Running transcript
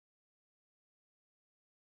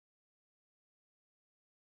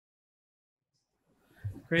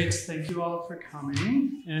Great, thank you all for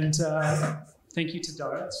coming, and thank you to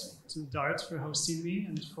Darat for hosting me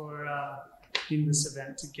and for putting this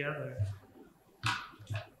event together.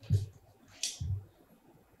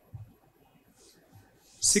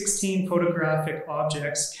 "16 photographic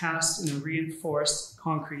objects cast in a reinforced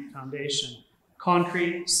concrete foundation.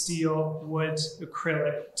 Concrete, steel, wood,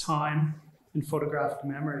 acrylic, time, and photographic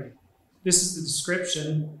memory. This is the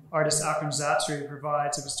description artist Akram Zaatari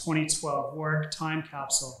provides of his 2012 work, Time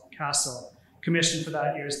Capsule, Castle, commissioned for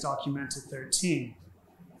that year's Documented 13.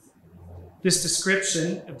 This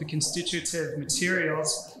description of the constitutive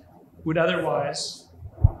materials would otherwise...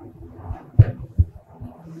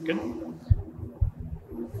 Good.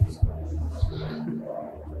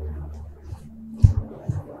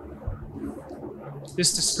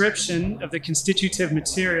 This description of the constitutive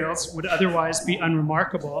materials would otherwise be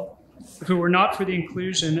unremarkable if it were not for the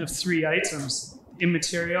inclusion of 3 items: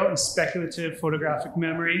 immaterial and speculative photographic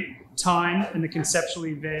memory, time, and the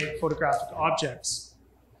conceptually vague photographic objects.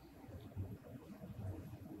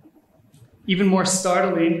 Even more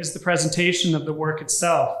startling is the presentation of the work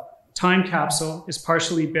itself. Time Capsule is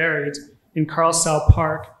partially buried in Karlsruhe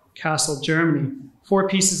Park, Kassel, Germany. 4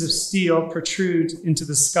 pieces of steel protrude into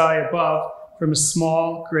the sky above from a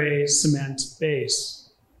small gray cement base.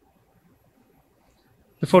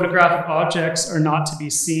 The photographic objects are not to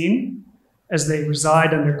be seen, as they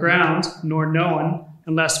reside underground, nor known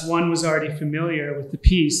unless one was already familiar with the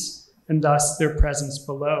piece and thus their presence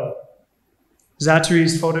below.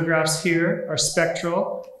 Zaatari's photographs here are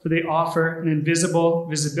spectral, for they offer an invisible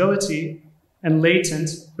visibility, and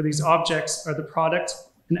latent, for these objects are the product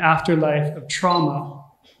and afterlife of trauma,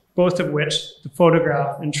 both of which, the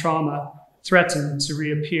photograph and trauma, threaten to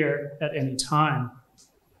reappear at any time.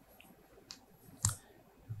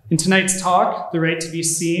 In tonight's talk, The Right to be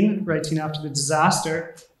Seen, Writing After the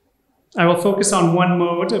Disaster, I will focus on one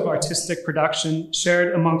mode of artistic production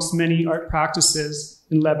shared amongst many art practices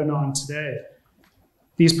in Lebanon today.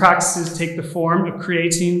 These practices take the form of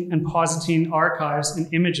creating and positing archives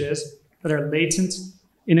and images that are latent,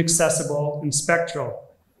 inaccessible, and spectral.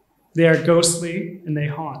 They are ghostly and they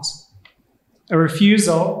haunt. A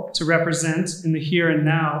refusal to represent in the here and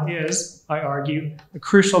now is, I argue, a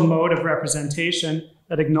crucial mode of representation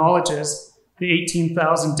that acknowledges the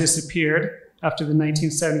 18,000 disappeared after the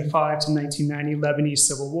 1975 to 1990 Lebanese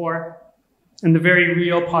Civil War, and the very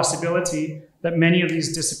real possibility that many of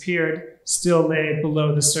these disappeared still lay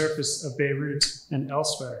below the surface of Beirut and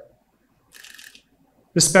elsewhere.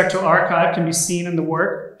 The spectral archive can be seen in the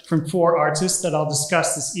work from 4 artists that I'll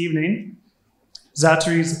discuss this evening: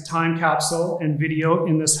 Zaatari's Time Capsule and video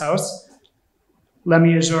in this house,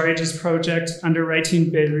 Lamia Joreige's project Underwriting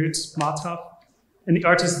Beirut Mataf, and the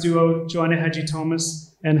artist duo Joanna Haji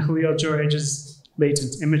Thomas and Lamia Joreige's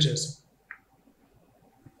Latent Images.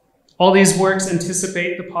 All these works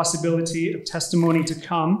anticipate the possibility of testimony to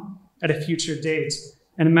come at a future date,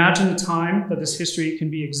 and imagine the time that this history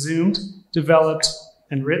can be exhumed, developed,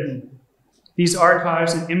 and written. These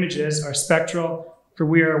archives and images are spectral, for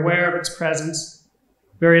we are aware of its presence,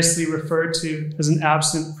 variously referred to as an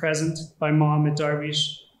absent present by Mohammed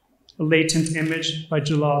Darwish, a latent image by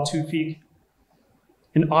Jalal Tawfiq,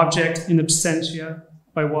 an object in absentia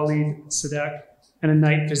by Walid Sadek, and a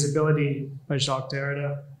night visibility by Jacques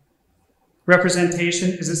Derrida. Representation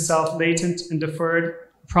is itself latent and deferred,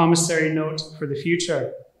 a promissory note for the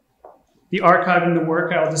future. The archive in the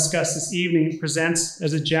work I will discuss this evening presents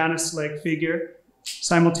as a Janus-like figure,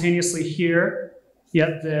 simultaneously here,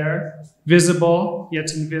 yet there, visible,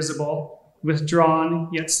 yet invisible, withdrawn,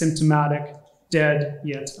 yet symptomatic, dead,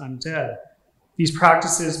 yet undead. These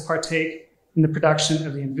practices partake in the production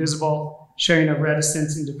of the invisible, sharing a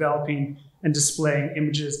reticence in developing and displaying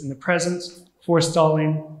images in the present,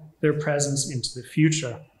 forestalling their presence into the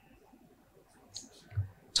future.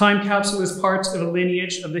 Time Capsule is part of a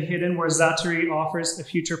lineage of the hidden where Zaatari offers a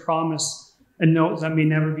future promise, a note that may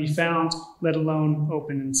never be found, let alone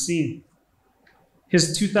open and seen.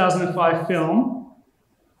 His 2005 film,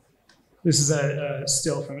 this is a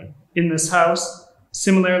still from it, In This House,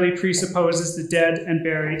 similarly presupposes the dead and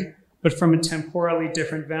buried, but from a temporally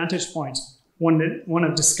different vantage point, one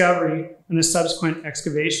of discovery and the subsequent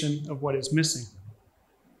excavation of what is missing.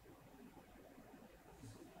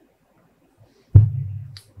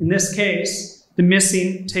 In this case, the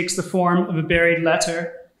missing takes the form of a buried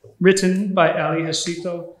letter written by Ali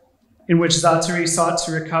Hashito, in which Zaatari sought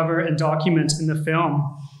to recover and document in the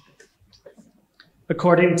film.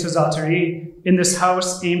 According to Zaatari, In This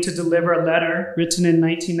House aimed to deliver a letter written in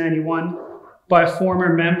 1991 by a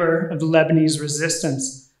former member of the Lebanese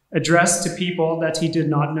resistance, addressed to people that he did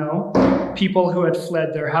not know, people who had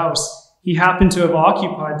fled their house. He happened to have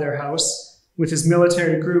occupied their house with his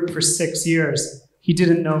military group for 6 years. He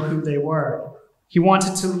didn't know who they were. He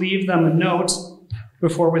wanted to leave them a note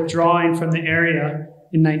before withdrawing from the area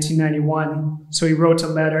in 1991, so he wrote a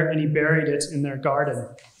letter and he buried it in their garden,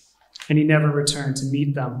 and he never returned to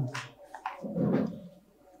meet them.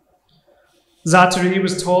 Zaatari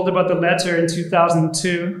was told about the letter in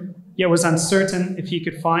 2002, yet was uncertain if he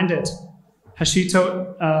could find it.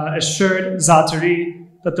 Hashito assured Zaatari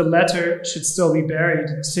that the letter should still be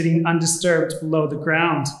buried, sitting undisturbed below the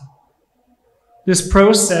ground. This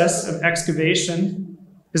process of excavation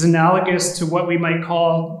is analogous to what we might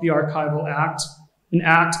call the archival act, an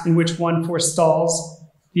act in which one forestalls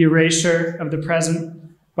the erasure of the present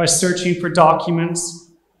by searching for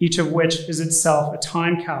documents, each of which is itself a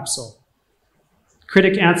time capsule.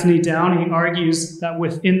 Critic Anthony Downey argues that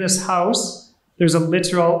within this house, there's a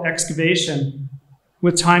literal excavation.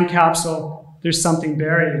 With time capsule, there's something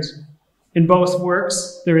buried. In both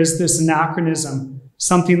works, there is this anachronism,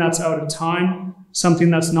 something that's out of time, something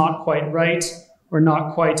that's not quite right, or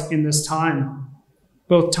not quite in this time.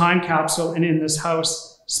 Both time capsule and in this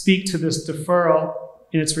house speak to this deferral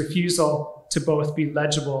in its refusal to both be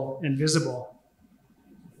legible and visible.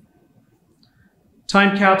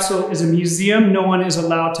 Time capsule is a museum no one is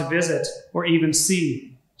allowed to visit or even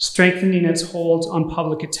see, strengthening its hold on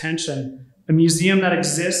public attention, a museum that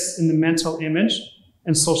exists in the mental image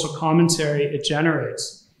and social commentary it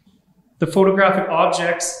generates. The photographic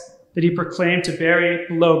objects that he proclaimed to bury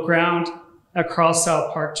below ground at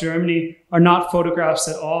Karlsruhe Park, Germany, are not photographs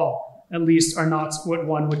at all, at least are not what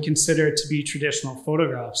one would consider to be traditional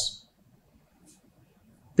photographs.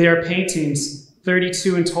 They are paintings,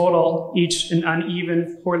 32 in total, each an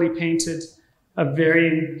uneven, poorly painted, of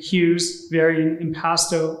varying hues, varying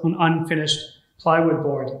impasto on unfinished plywood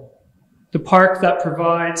board. The park that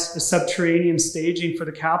provides a subterranean staging for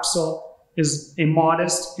the capsule is a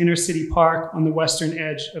modest inner-city park on the western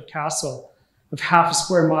edge of Kassel, of half a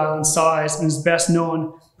square mile in size, and is best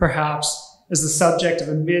known, perhaps, as the subject of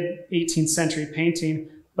a mid-18th century painting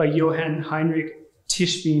by Johann Heinrich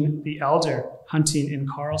Tischbein the Elder, hunting in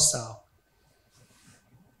Karlsruhe.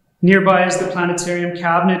 Nearby is the planetarium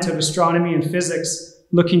cabinet of astronomy and physics,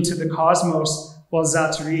 looking to the cosmos while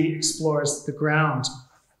Zaatari explores the ground.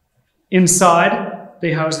 Inside,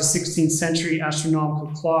 they house a 16th century astronomical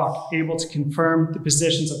clock, able to confirm the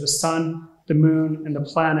positions of the sun, the moon, and the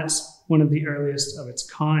planets, one of the earliest of its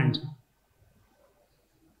kind.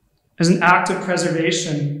 As an act of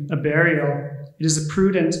preservation, a burial, it is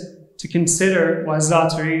prudent to consider why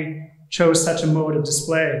Zaatari chose such a mode of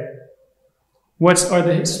display. What are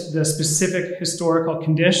the specific historical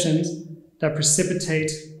conditions that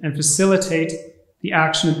precipitate and facilitate the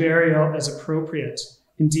action of burial as appropriate,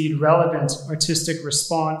 indeed relevant, artistic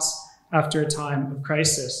response after a time of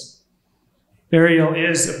crisis? Burial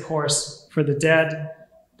is, of course, for the dead,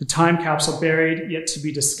 the time capsule buried yet to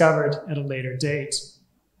be discovered at a later date.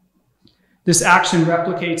 This action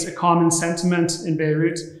replicates a common sentiment in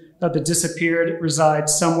Beirut that the disappeared reside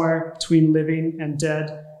somewhere between living and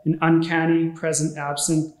dead, an uncanny present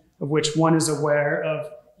absent of which one is aware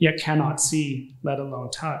of yet cannot see, let alone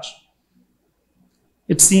touch.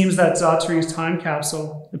 It seems that Zaatari's time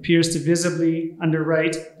capsule appears to visibly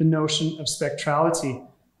underwrite the notion of spectrality.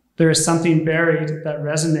 There is something buried that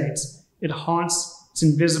resonates. It haunts, it's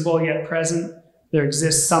invisible yet present. There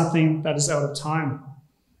exists something that is out of time.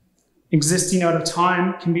 Existing out of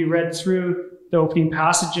time can be read through the opening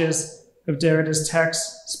passages of Derrida's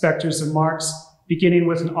text, Spectres of Marx, beginning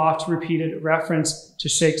with an oft-repeated reference to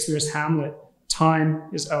Shakespeare's Hamlet, time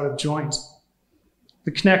is out of joint.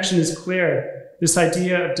 The connection is clear. This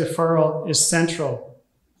idea of deferral is central.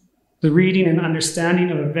 The reading and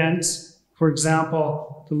understanding of events, for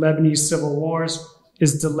example, the Lebanese Civil Wars,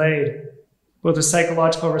 is delayed, both a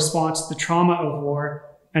psychological response to the trauma of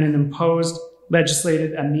war and an imposed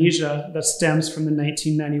legislated amnesia that stems from the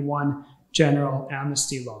 1991 General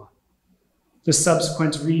Amnesty Law. The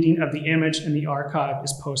subsequent reading of the image in the archive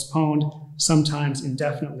is postponed, sometimes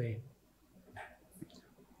indefinitely.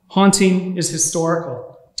 Haunting is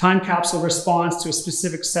historical. Time capsule responds to a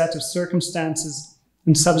specific set of circumstances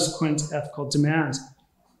and subsequent ethical demands.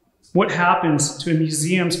 What happens to a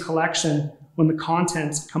museum's collection when the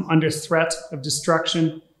contents come under threat of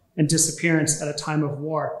destruction and disappearance at a time of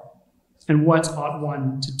war? And what ought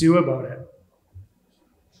one to do about it?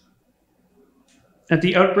 At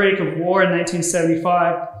the outbreak of war in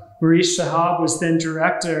 1975, Maurice Shahab was then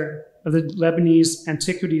director of the Lebanese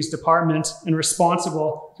Antiquities Department and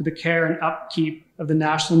responsible for the care and upkeep of the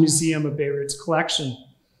National Museum of Beirut's collection.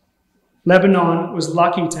 Lebanon was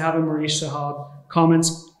lucky to have a Maurice Shahab,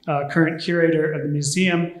 current curator of the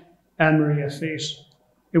museum, Anne-Marie Fish.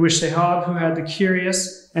 It was Shehab who had the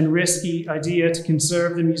curious and risky idea to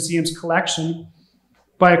conserve the museum's collection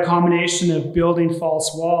by a combination of building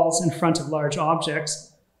false walls in front of large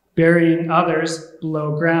objects, burying others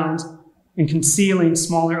below ground, and concealing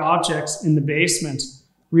smaller objects in the basement,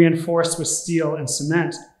 reinforced with steel and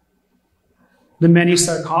cement. The many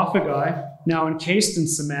sarcophagi, now encased in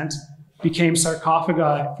cement, became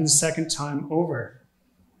sarcophagi for the second time over.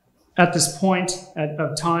 At this point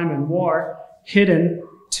of time and war, hidden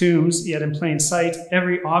tombs, yet in plain sight,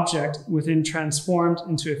 every object within transformed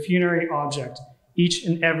into a funerary object, each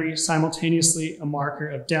and every simultaneously a marker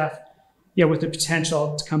of death, yet with the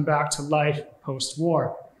potential to come back to life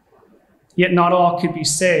post-war. Yet not all could be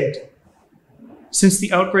saved. Since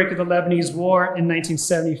the outbreak of the Lebanese War in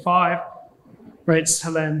 1975, writes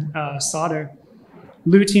Helen Sauter,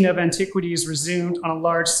 looting of antiquities resumed on a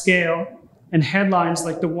large scale, and headlines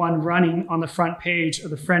like the one running on the front page of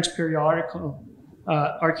the French periodical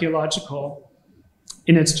Archaeological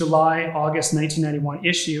in its July-August 1991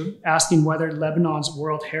 issue, asking whether Lebanon's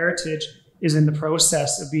world heritage is in the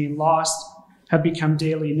process of being lost, have become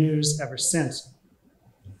daily news ever since.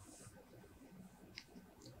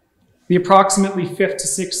 The approximately 5th to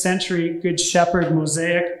 6th century Good Shepherd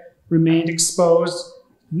mosaic remained exposed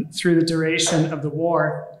through the duration of the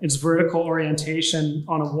war. Its vertical orientation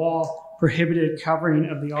on a wall prohibited covering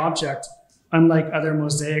of the object, unlike other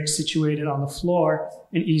mosaics situated on the floor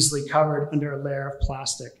and easily covered under a layer of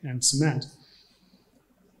plastic and cement.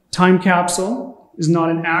 Time capsule is not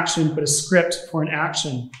an action, but a script for an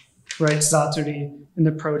action, writes Zaatari in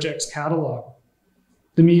the project's catalog.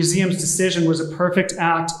 The museum's decision was a perfect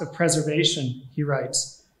act of preservation, he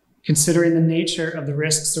writes, considering the nature of the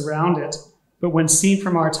risks around it, but when seen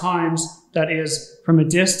from our times, that is, from a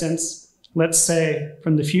distance, let's say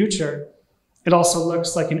from the future, it also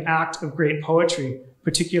looks like an act of great poetry,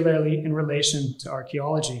 particularly in relation to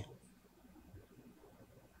archaeology.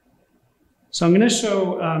 So I'm going to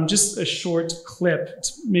show just a short clip,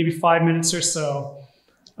 it's maybe 5 minutes or so,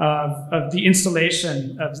 of the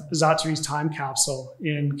installation of Zaatari's time capsule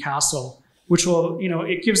in Kassel, which will,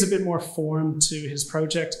 it gives a bit more form to his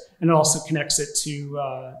project, and it also connects it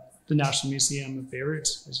to the National Museum of Beirut,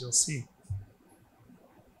 as you'll see.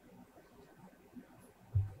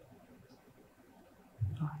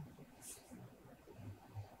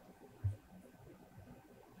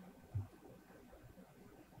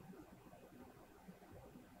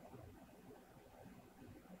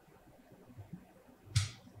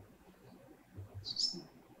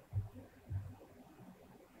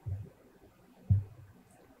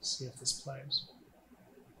 See if this plays.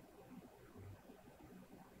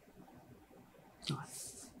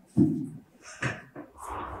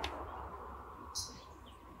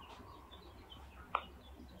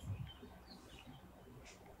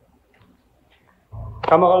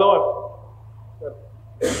 Kamera läuft.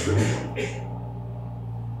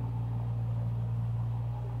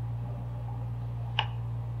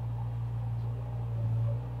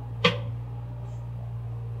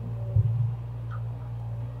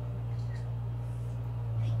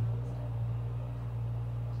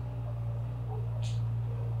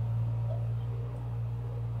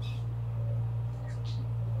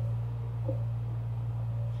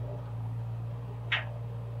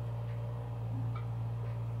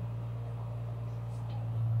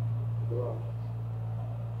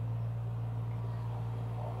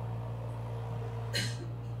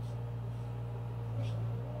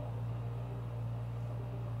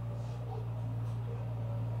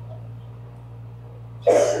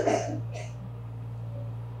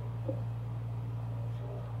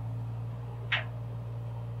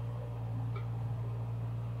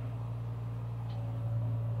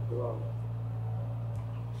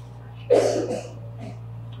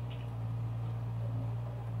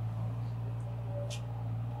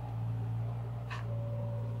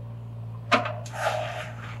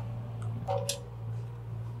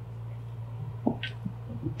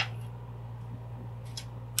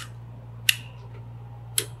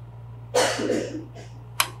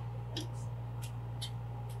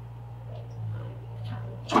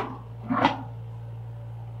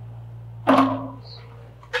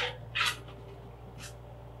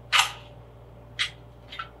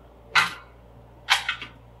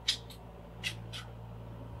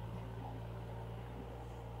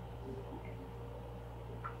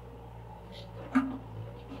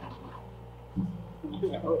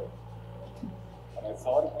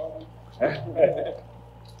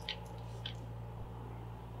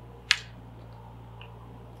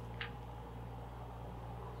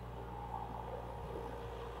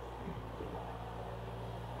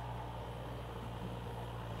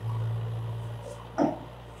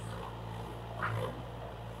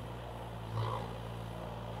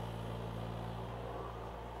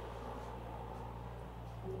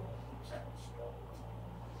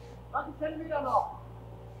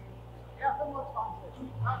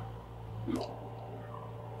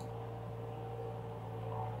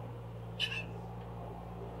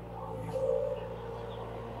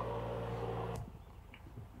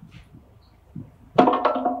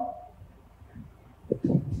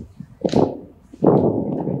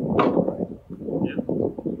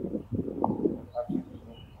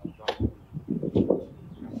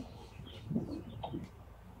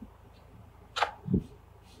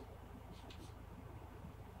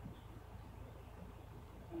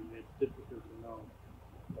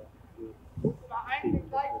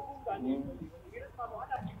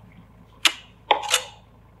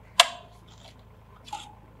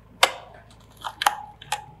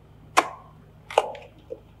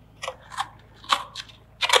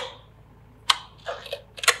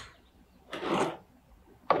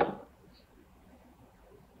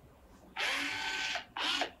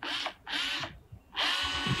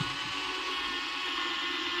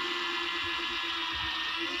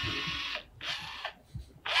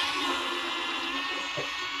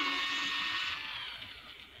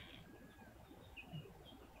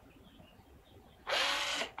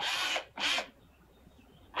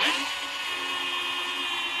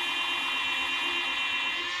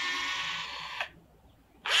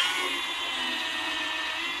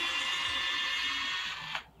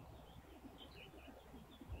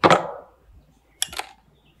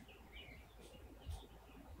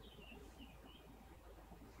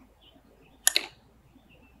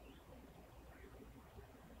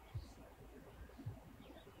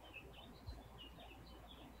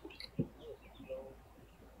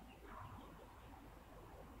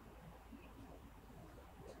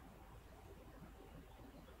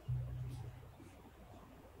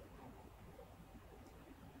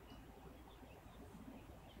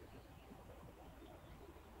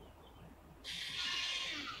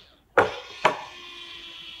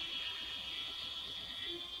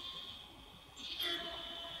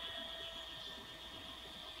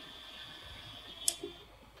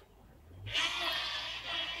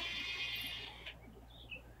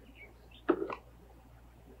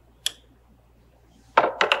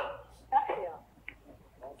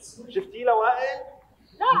 شفتيه لوائل؟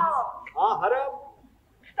 لا هرب؟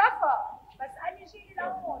 اختفى بس قال لي جيلي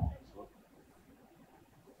لهون.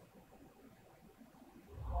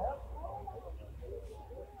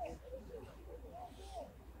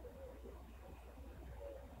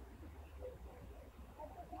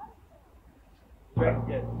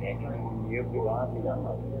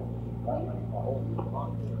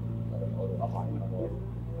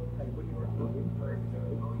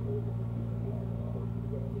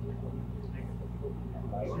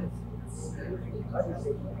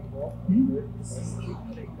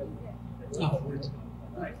 Oh,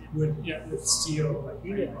 wood, yeah, with steel, like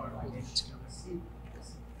rebar, I think together.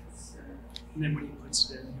 And then when he puts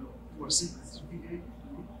it in, he'll force it.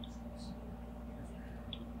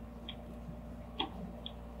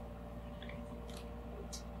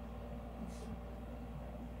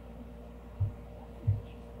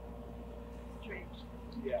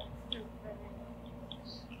 Yeah.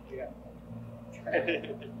 Yeah.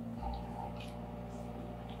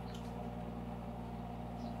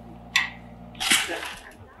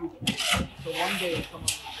 So one day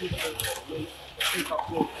someone will pick up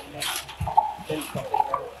wood and then something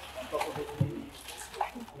else on top of it.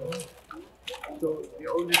 So the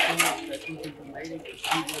only thing that I think is remaining is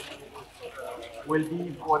will be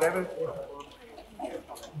whatever.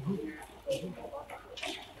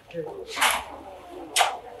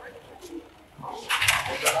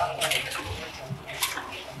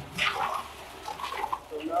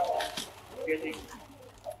 So now I'm getting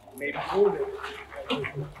maybe older.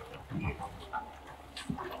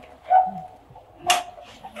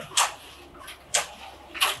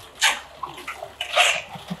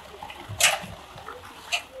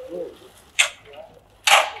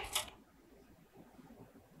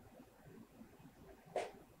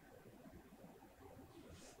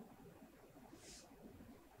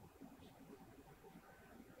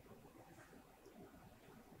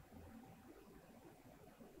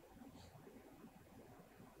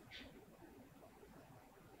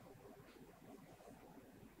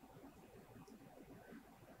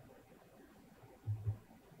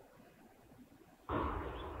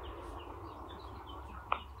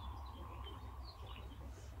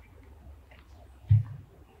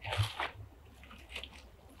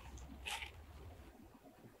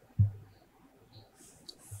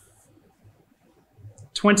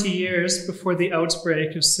 Years before the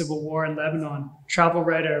outbreak of civil war in Lebanon, travel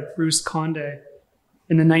writer Bruce Condé,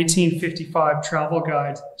 in the 1955 travel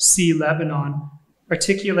guide See Lebanon,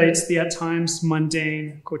 articulates the at times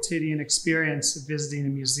mundane, quotidian experience of visiting a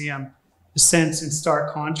museum, a sense in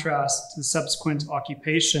stark contrast to the subsequent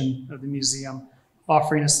occupation of the museum,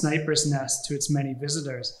 offering a sniper's nest to its many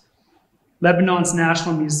visitors. Lebanon's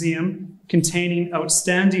National Museum, containing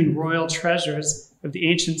outstanding royal treasures of the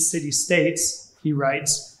ancient city-states, he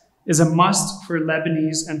writes, is a must for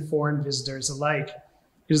Lebanese and foreign visitors alike.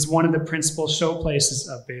 It is one of the principal showplaces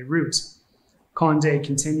of Beirut. Condé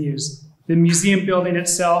continues, the museum building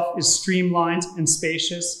itself is streamlined and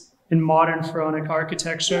spacious in modern pharaonic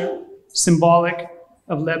architecture, symbolic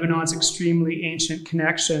of Lebanon's extremely ancient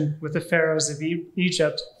connection with the pharaohs of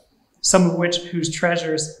Egypt, some of whose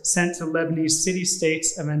treasures sent to Lebanese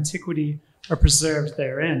city-states of antiquity are preserved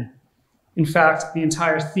therein. In fact, the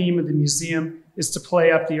entire theme of the museum is to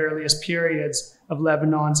play up the earliest periods of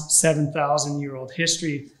Lebanon's 7,000-year-old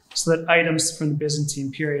history so that items from the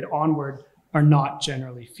Byzantine period onward are not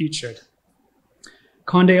generally featured.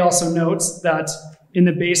 Condé also notes that in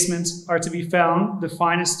the basement are to be found the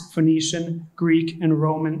finest Phoenician, Greek, and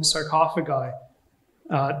Roman sarcophagi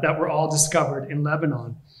that were all discovered in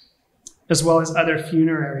Lebanon, as well as other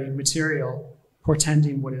funerary material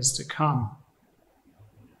portending what is to come.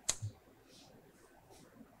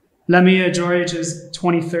 Lamia Joreige's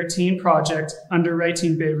 2013 project,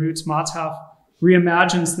 Underwriting Beirut's Mataf,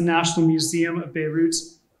 reimagines the National Museum of Beirut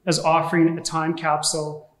as offering a time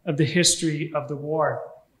capsule of the history of the war.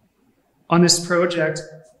 On this project,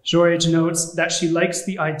 Joreige notes that she likes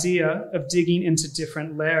the idea of digging into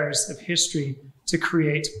different layers of history to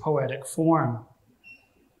create poetic form.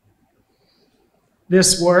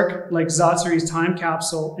 This work, like Zaatari's time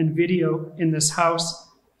capsule and video in this house,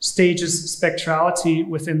 stages spectrality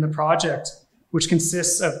within the project, which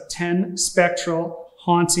consists of 10 spectral,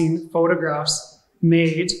 haunting photographs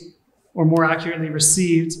made, or more accurately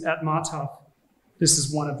received, at Mataf. This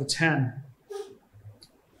is one of the 10.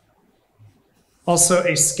 Also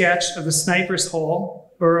a sketch of the sniper's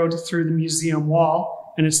hole burrowed through the museum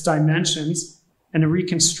wall and its dimensions, and a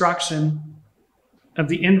reconstruction of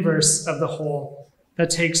the inverse of the hole that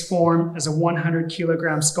takes form as a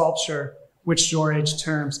 100-kilogram sculpture, which Joreige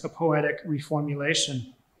terms a poetic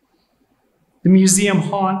reformulation. The museum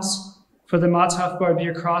haunt for the Mataf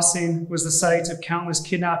Barbier crossing was the site of countless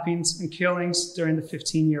kidnappings and killings during the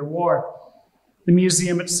 15-year war. The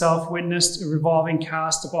museum itself witnessed a revolving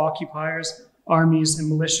cast of occupiers, armies, and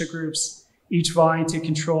militia groups, each vying to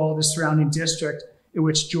control the surrounding district in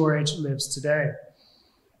which Joreige lives today.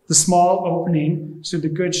 The small opening to the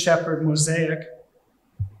Good Shepherd mosaic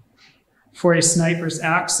for a sniper's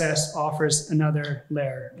access offers another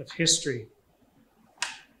layer of history.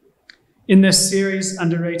 In this series,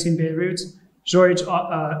 Underwriting Beirut,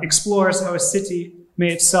 Joreige explores how a city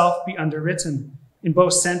may itself be underwritten in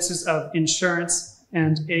both senses of insurance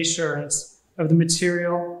and assurance of the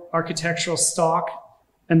material, architectural stock,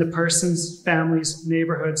 and the persons, families,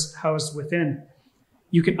 neighborhoods housed within.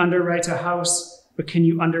 You can underwrite a house, but can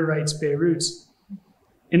you underwrite Beirut?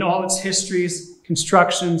 In all its histories,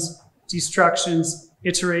 constructions, destructions,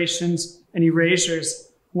 iterations, and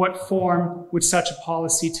erasures, what form would such a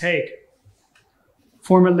policy take?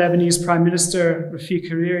 Former Lebanese Prime Minister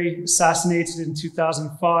Rafik Hariri, assassinated in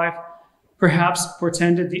 2005, perhaps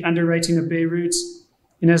portended the underwriting of Beirut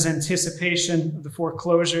in his anticipation of the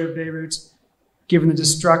foreclosure of Beirut, given the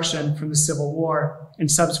destruction from the Civil War and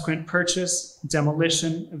subsequent purchase and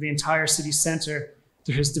demolition of the entire city center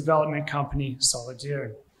through his development company,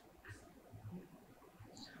 Solidaire.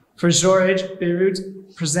 For Joreige,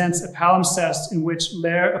 Beirut presents a palimpsest in which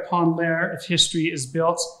layer upon layer of history is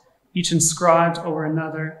built, each inscribed over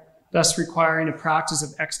another, thus requiring a practice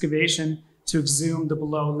of excavation to exhume the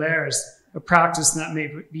below layers, a practice that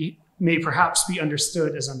may perhaps be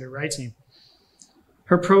understood as underwriting.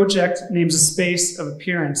 Her project names a space of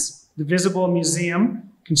appearance, the visible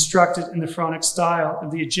museum constructed in the pharaonic style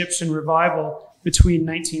of the Egyptian revival between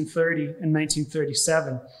 1930 and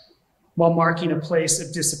 1937, while marking a place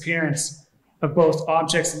of disappearance of both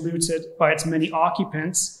objects looted by its many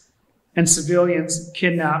occupants and civilians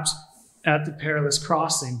kidnapped at the perilous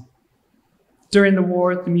crossing. During the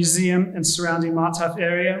war, the museum and surrounding Mataf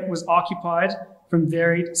area was occupied from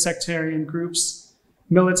varied sectarian groups,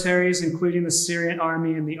 militaries, including the Syrian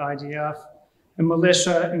army and the IDF, and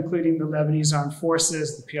militia, including the Lebanese Armed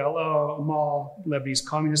Forces, the PLO, Amal, the Lebanese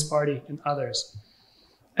Communist Party, and others.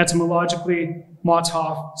 Etymologically,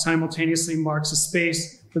 Mataf simultaneously marks a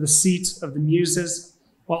space for the seat of the muses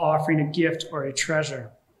while offering a gift or a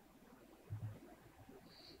treasure.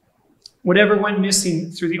 Whatever went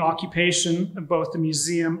missing through the occupation of both the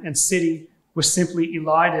museum and city was simply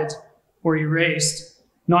elided or erased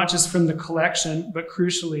not just from the collection, but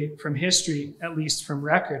crucially from history, at least from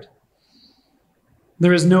record.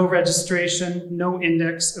 There is no registration, no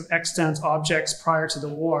index of extant objects prior to the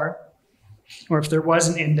war, or if there was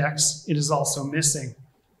an index, it is also missing.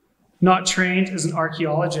 Not trained as an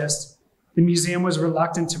archaeologist, the museum was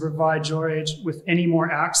reluctant to provide Joreige with any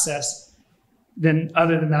more access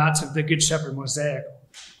other than that of the Good Shepherd mosaic.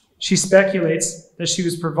 She speculates that she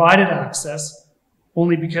was provided access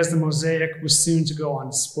only because the mosaic was soon to go on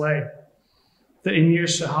display. The Emir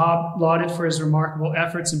Shahab, lauded for his remarkable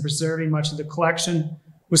efforts in preserving much of the collection,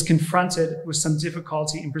 was confronted with some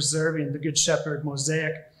difficulty in preserving the Good Shepherd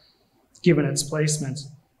mosaic, given its placement.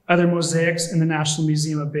 Other mosaics in the National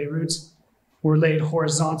Museum of Beirut were laid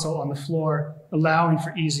horizontal on the floor, allowing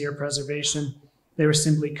for easier preservation. They were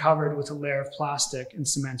simply covered with a layer of plastic and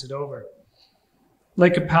cemented over.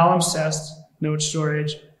 Like a palimpsest, notes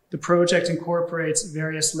Joreige, the project incorporates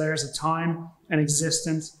various layers of time and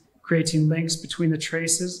existence, creating links between the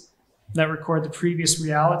traces that record the previous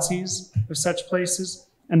realities of such places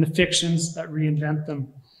and the fictions that reinvent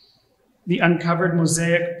them. The uncovered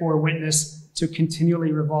mosaic bore witness to a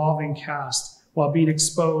continually revolving cast while being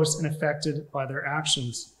exposed and affected by their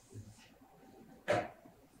actions.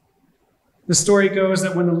 The story goes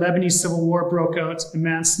that when the Lebanese Civil War broke out, a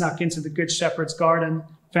man snuck into the Good Shepherd's garden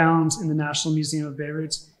found in the National Museum of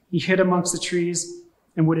Beirut. He hid amongst the trees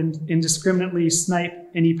and would indiscriminately snipe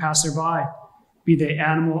any passerby, be they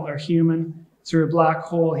animal or human, through a black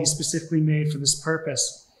hole he specifically made for this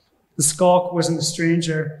purpose. The skulk wasn't the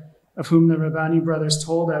stranger of whom the Rabbani brothers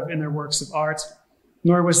told of in their works of art,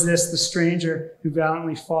 nor was this the stranger who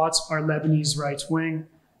valiantly fought our Lebanese right wing.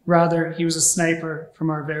 Rather, he was a sniper from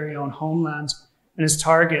our very own homeland, and his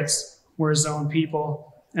targets were his own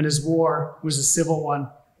people, and his war was a civil one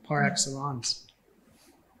par excellence.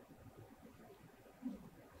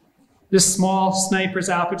 This small sniper's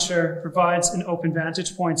aperture provides an open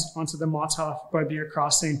vantage point onto the Mataf Barbier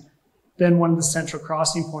crossing, then one of the central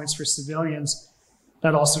crossing points for civilians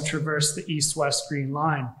that also traverse the east-west Green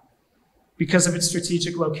Line. Because of its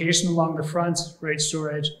strategic location along the front, writes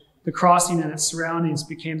Joreige, the crossing and its surroundings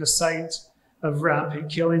became the site of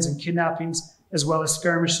rampant killings and kidnappings, as well as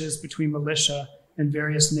skirmishes between militia and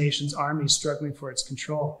various nations' armies struggling for its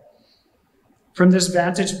control. From this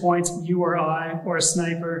vantage point, you or I, or a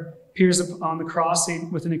sniper, peers upon the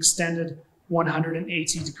crossing with an extended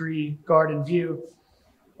 180-degree garden view.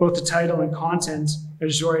 Both the title and content of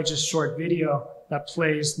Joreige's short video that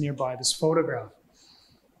plays nearby this photograph.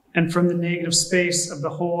 And from the negative space of the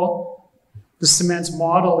whole, the cement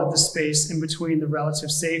model of the space in between the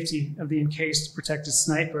relative safety of the encased protected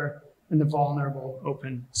sniper and the vulnerable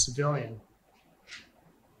open civilian.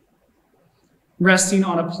 Resting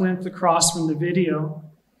on a plinth across from the video,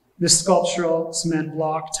 this sculptural cement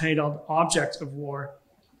block titled Object of War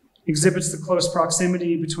exhibits the close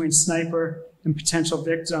proximity between sniper and potential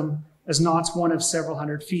victim as not one of several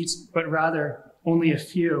hundred feet, but rather only a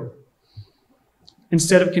few.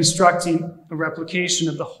 Instead of constructing a replication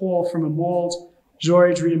of the whole from a mold,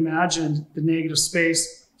 Joreige reimagined the negative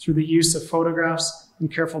space through the use of photographs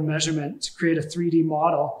and careful measurement to create a 3D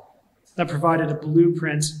model that provided a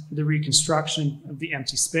blueprint for the reconstruction of the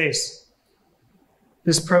empty space.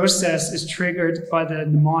 This process is triggered by the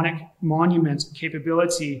mnemonic monument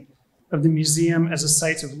capability of the museum as a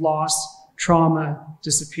site of loss, trauma,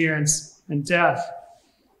 disappearance, and death.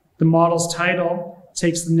 The model's title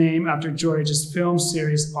takes the name after Joreige's film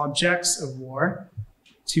series Objects of War,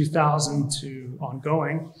 2000 to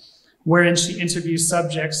ongoing, wherein she interviews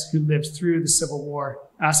subjects who lived through the Civil War,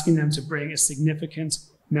 asking them to bring a significant,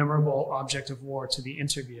 memorable object of war to the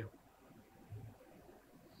interview.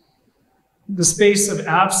 The space of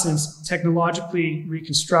absence, technologically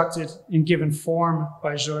reconstructed and given form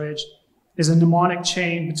by Joreige, is a mnemonic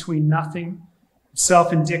chain between nothing,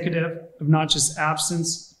 self-indicative of not just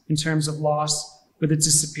absence in terms of loss, but it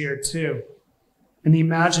disappeared too, and the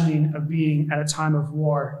imagining of being at a time of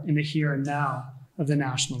war in the here and now of the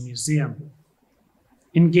National Museum.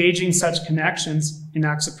 Engaging such connections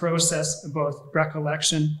enacts a process of both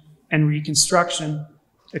recollection and reconstruction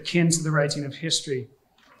akin to the writing of history.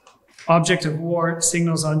 Object of War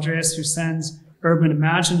signals Andreas Hussein's urban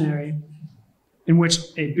imaginary in which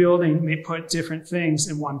a building may put different things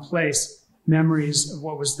in one place, memories of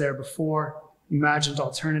what was there before, imagined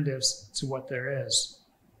alternatives to what there is.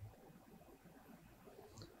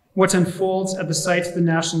 What unfolds at the site of the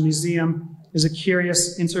National Museum is a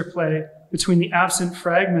curious interplay between the absent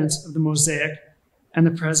fragments of the mosaic and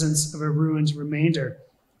the presence of a ruined remainder,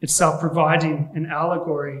 itself providing an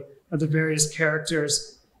allegory of the various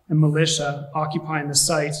characters and militia occupying the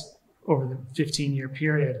site over the 15-year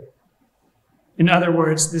period. In other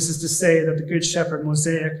words, this is to say that the Good Shepherd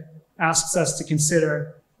mosaic asks us to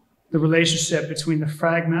consider the relationship between the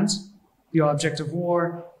fragment, the object of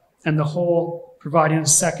war, and the whole, providing a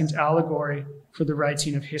second allegory for the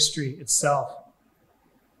writing of history itself.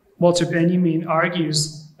 Walter Benjamin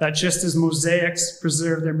argues that just as mosaics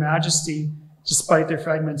preserve their majesty despite their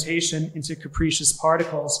fragmentation into capricious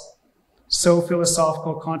particles, so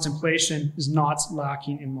philosophical contemplation is not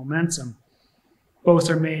lacking in momentum. Both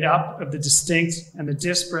are made up of the distinct and the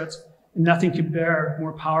disparate, and nothing could bear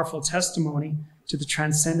more powerful testimony to the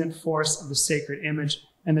transcendent force of the sacred image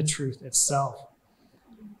and the truth itself.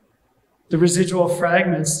 The residual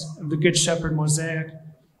fragments of the Good Shepherd mosaic,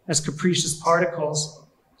 as capricious particles,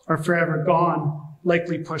 are forever gone,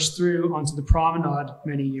 likely pushed through onto the promenade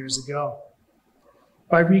many years ago.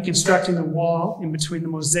 By reconstructing the wall in between the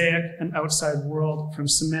mosaic and outside world from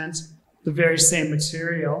cement, the very same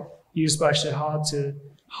material used by Shahad to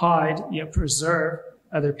hide yet preserve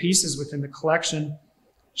other pieces within the collection,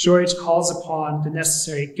 Joreige calls upon the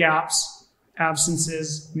necessary gaps,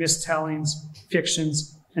 absences, mistellings,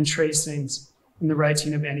 fictions, and tracings in the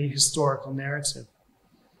writing of any historical narrative.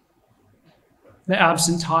 The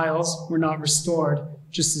absent tiles were not restored,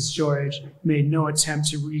 just as Joreige made no attempt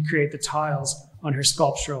to recreate the tiles on her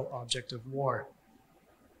sculptural object of war.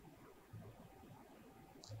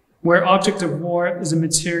 Where object of war is a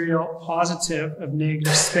material positive of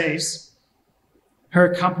negative space,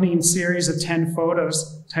 her accompanying series of 10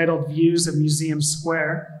 photos titled Views of Museum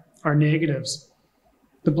Square are negatives.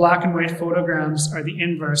 The black and white photograms are the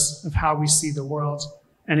inverse of how we see the world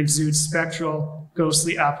and exude spectral,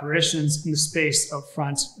 ghostly apparitions in the space out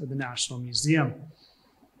front of the National Museum.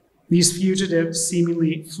 These fugitive,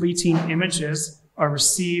 seemingly fleeting images are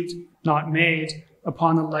received, not made,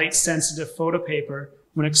 upon the light-sensitive photopaper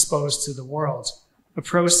when exposed to the world, a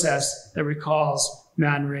process that recalls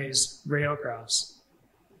Man Ray's rayographs.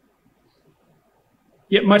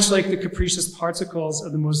 Yet much like the capricious particles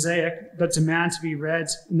of the mosaic that demand to be read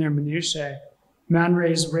in their minutiae, Man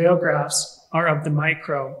Ray's rayographs are of the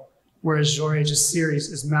micro, whereas Joreige's series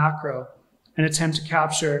is macro, an attempt to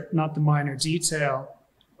capture not the minor detail,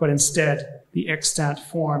 but instead the extant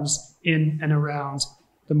forms in and around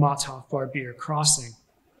the Mataf Barbier crossing.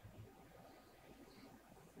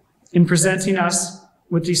 In presenting us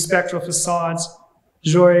with these spectral facades,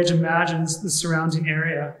 Joreige imagines the surrounding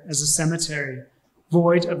area as a cemetery,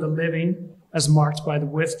 void of the living as marked by the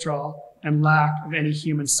withdrawal and lack of any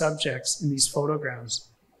human subjects in these photograms.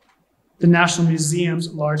 The National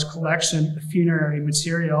Museum's large collection of funerary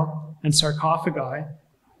material and sarcophagi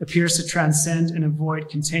appears to transcend and avoid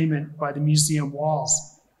containment by the museum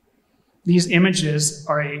walls. These images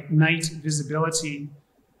are a night visibility,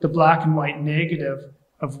 the black and white negative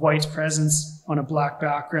of white presence on a black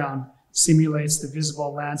background simulates the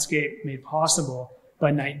visible landscape made possible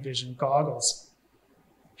by night vision goggles.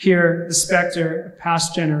 Here, the specter of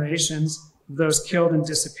past generations, of those killed and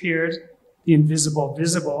disappeared, the invisible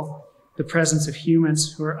visible, the presence of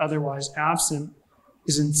humans who are otherwise absent,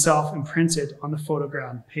 is itself imprinted on the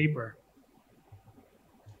photogrammed paper.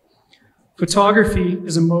 Photography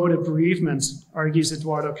is a mode of bereavement, argues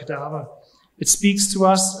Eduardo Cadava. It speaks to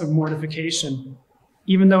us of mortification.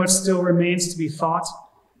 Even though it still remains to be thought,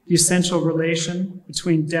 the essential relation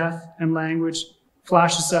between death and language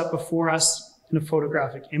flashes up before us in a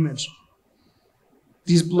photographic image.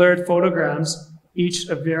 These blurred photograms, each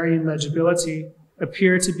of varying legibility,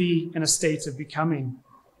 appear to be in a state of becoming.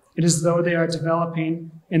 It is as though they are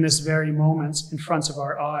developing in this very moment in front of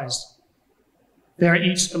our eyes. They are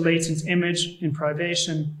each a latent image in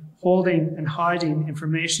privation, holding and hiding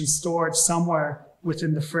information stored somewhere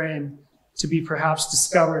within the frame to be perhaps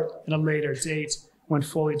discovered at a later date when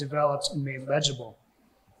fully developed and made legible.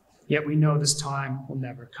 Yet we know this time will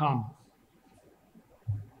never come.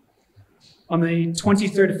 On the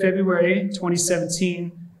 23rd of February,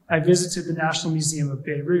 2017, I visited the National Museum of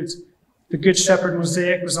Beirut. The Good Shepherd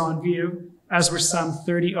mosaic was on view, as were some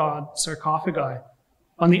 30-odd sarcophagi.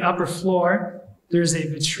 On the upper floor, there is a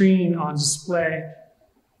vitrine on display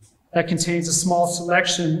that contains a small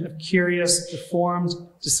selection of curious, deformed,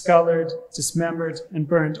 discolored, dismembered, and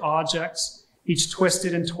burned objects, each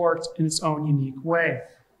twisted and torqued in its own unique way.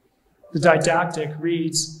 The didactic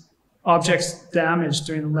reads, "Objects damaged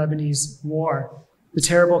during the Lebanese War. The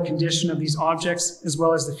terrible condition of these objects, as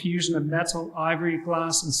well as the fusion of metal, ivory,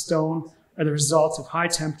 glass, and stone, are the result of high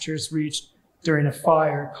temperatures reached during a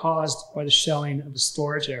fire caused by the shelling of the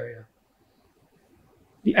storage area."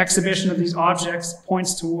 The exhibition of these objects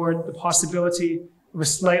points toward the possibility of a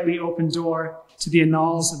slightly open door to the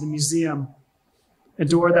annals of the museum, a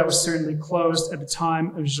door that was certainly closed at the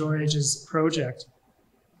time of Joreige's project.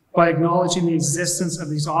 By acknowledging the existence of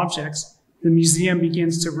these objects, the museum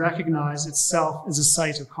begins to recognize itself as a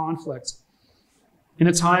site of conflict. In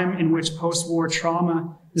a time in which post-war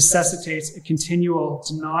trauma necessitates a continual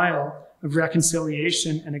denial of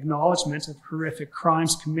reconciliation and acknowledgement of horrific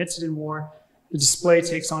crimes committed in war, the display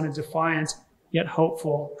takes on a defiant yet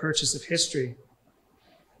hopeful purchase of history.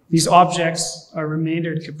 These objects are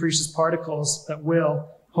remaindered capricious particles that will,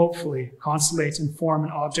 hopefully, constellate and form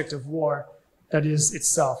an object of war that is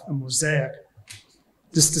itself a mosaic.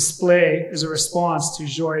 This display is a response to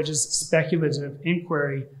Joreige's speculative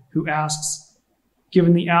inquiry, who asks,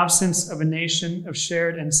 given the absence of a nation of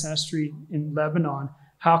shared ancestry in Lebanon,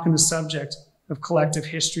 how can the subject of collective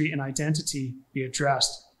history and identity be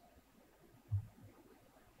addressed?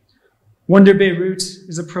 Wonder Beirut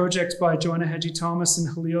is a project by Joanna Hedgie Thomas and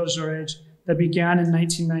Lamia Joreige that began in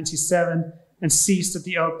 1997 and ceased at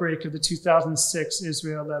the outbreak of the 2006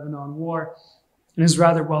 Israel-Lebanon war, and is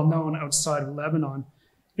rather well known outside of Lebanon.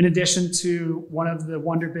 In addition to one of the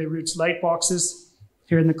Wonder Beirut's light boxes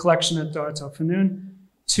here in the collection at Darat Funun,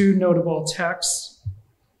 two notable texts,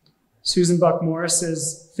 Susan Buck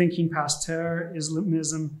Morris's Thinking Past Terror,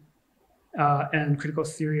 Islamism and Critical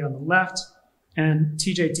Theory on the left, and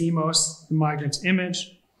T.J. Demos, The Migrant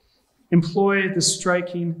Image, employ the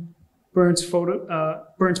striking burnt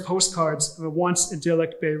postcards of a once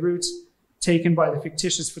idyllic Beirut taken by the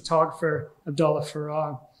fictitious photographer Abdallah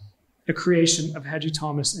Farah, a creation of Hedgie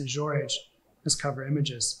Thomas and Joreige, as cover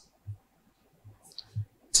images.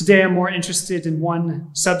 Today, I'm more interested in one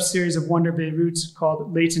sub-series of Wonder Beirut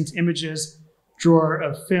called Latent Images, Drawer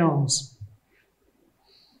of Films.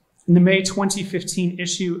 In the May 2015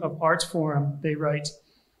 issue of Art Forum, they write,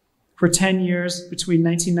 for 10 years, between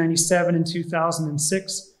 1997 and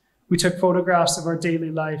 2006, we took photographs of our daily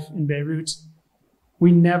life in Beirut.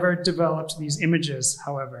 We never developed these images,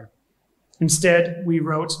 however. Instead, we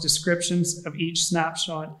wrote descriptions of each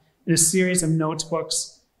snapshot in a series of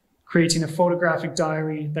notebooks, creating a photographic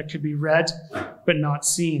diary that could be read but not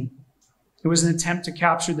seen. It was an attempt to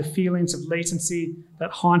capture the feelings of latency that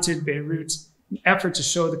haunted Beirut, an effort to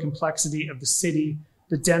show the complexity of the city,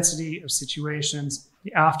 the density of situations,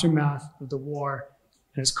 the aftermath of the war,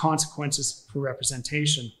 and its consequences for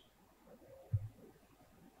representation.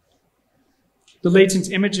 The latent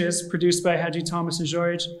images produced by Hedgie Thomas and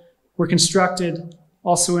Joreige were constructed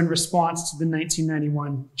also in response to the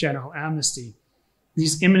 1991 general amnesty.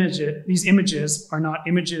 These images are not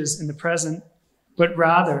images in the present, but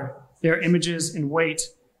rather they are images in wait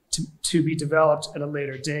to be developed at a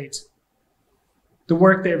later date. The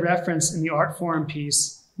work they reference in the Art Forum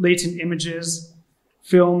piece, Latent Images,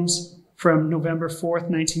 films from November 4th,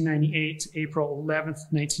 1998 to April 11th,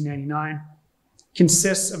 1999,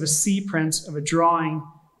 consists of a C print of a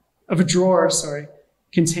drawer,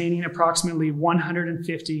 containing approximately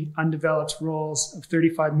 150 undeveloped rolls of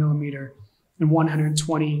 35 millimeter and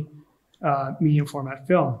 120 medium format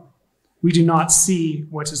film. We do not see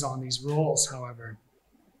what is on these rolls, however.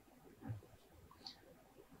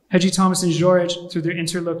 Hedgie Thomas and Joreige, through their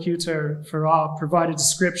interlocutor Farah, provide a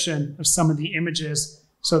description of some of the images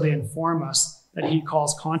so they inform us that he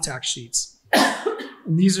calls contact sheets.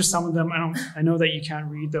 And these are some of them. I know that you can't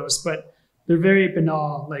read those, but they're very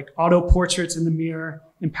banal, like auto portraits in the mirror,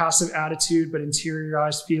 impassive attitude but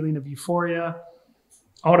interiorized feeling of euphoria,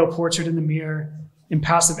 auto portrait in the mirror,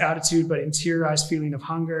 impassive attitude but interiorized feeling of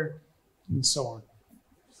hunger, and so on.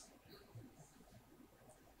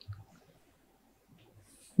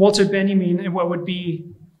 Walter Benjamin, in what would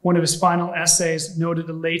be one of his final essays, noted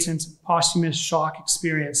a latent posthumous shock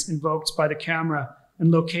experience invoked by the camera and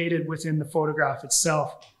located within the photograph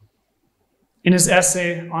itself. In his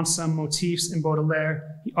essay on some motifs in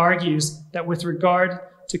Baudelaire, he argues that with regard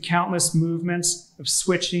to countless movements of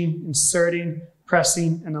switching, inserting,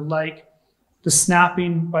 pressing, and the like, the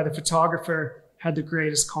snapping by the photographer had the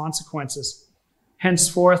greatest consequences.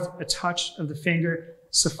 Henceforth, a touch of the finger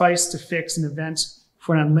sufficed to fix an event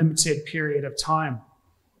for an unlimited period of time.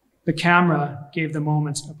 The camera gave the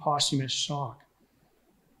moment a posthumous shock.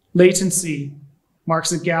 Latency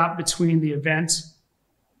marks a gap between the event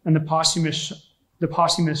and the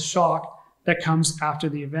posthumous shock that comes after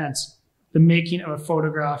the event, the making of a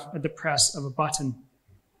photograph at the press of a button.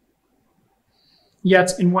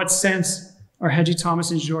 Yet, in what sense are Hedgie Thomas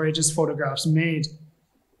and Joreige's photographs made?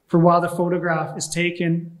 For while the photograph is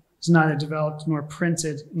taken, it's neither developed nor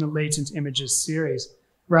printed in the Latent Images series.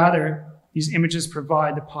 Rather, these images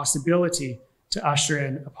provide the possibility to usher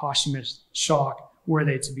in a posthumous shock were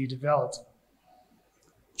they to be developed.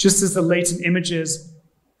 Just as the latent images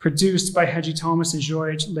produced by Hedgie Thomas and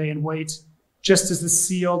Joreige lay in wait, just as the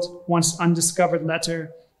sealed, once undiscovered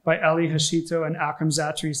letter by Ali Hashito and Akram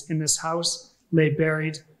Zaatari's In This House lay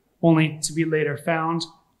buried, only to be later found,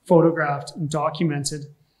 photographed, and documented.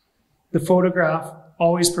 The photograph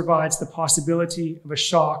always provides the possibility of a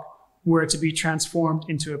shock were it to be transformed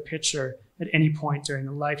into a picture at any point during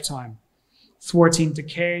the lifetime, thwarting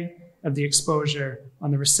decay of the exposure on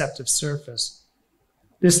the receptive surface.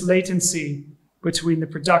 This latency between the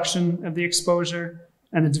production of the exposure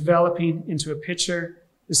and the developing into a picture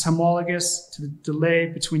is homologous to the delay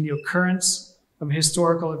between the occurrence of a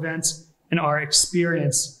historical event and our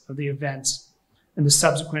experience of the event and the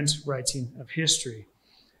subsequent writing of history.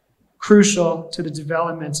 Crucial to the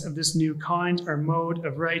development of this new kind or mode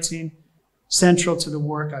of writing, central to the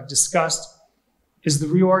work I've discussed, is the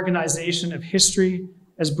reorganization of history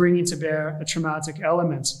as bringing to bear a traumatic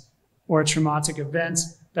element or a traumatic event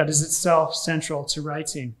that is itself central to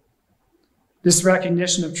writing. This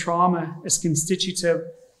recognition of trauma as constitutive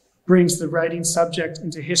brings the writing subject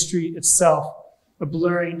into history itself, a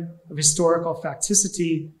blurring of historical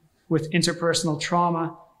facticity with interpersonal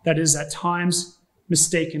trauma that is at times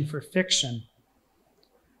mistaken for fiction.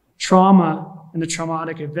 Trauma and the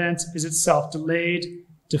traumatic event is itself delayed,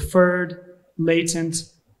 deferred, latent,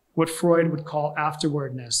 what Freud would call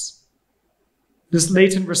afterwardness. This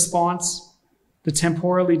latent response, the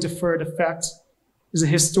temporally deferred effect, is a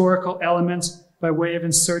historical element by way of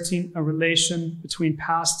inserting a relation between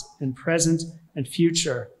past and present and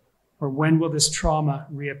future, or when will this trauma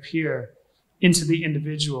reappear, into the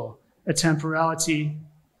individual, a temporality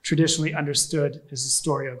traditionally understood as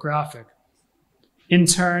historiographic. In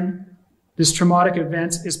turn, this traumatic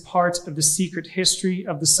event is part of the secret history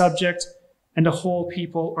of the subject and a whole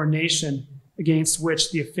people or nation against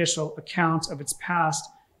which the official account of its past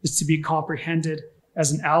is to be comprehended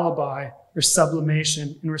as an alibi or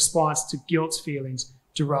sublimation in response to guilt feelings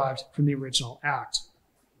derived from the original act.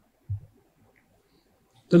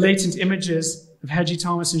 The latent images of Hedgie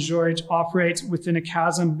Thomas and Joreige operate within a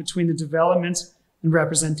chasm between the development and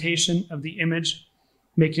representation of the image,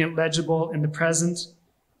 making it legible in the present,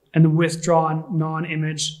 and the withdrawn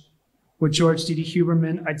non-image, what George D.D.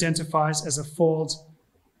 Huberman identifies as a fold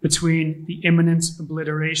between the imminent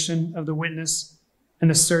obliteration of the witness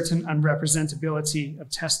and a certain unrepresentability of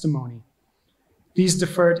testimony. These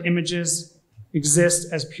deferred images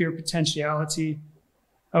exist as pure potentiality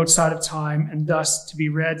outside of time and thus to be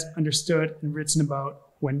read, understood, and written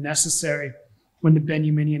about when necessary, when the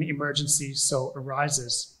Benjaminian emergency so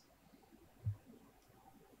arises.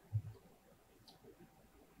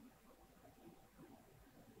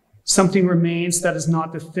 Something remains that is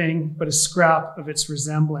not the thing, but a scrap of its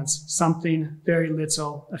resemblance. Something, very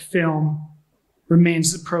little, a film,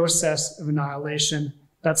 remains the process of annihilation.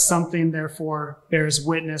 That something, therefore, bears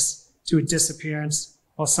witness to a disappearance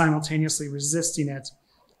while simultaneously resisting it,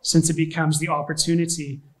 since it becomes the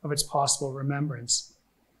opportunity of its possible remembrance.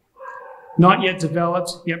 Not yet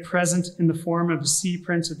developed, yet present in the form of a C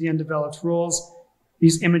print of the undeveloped roles,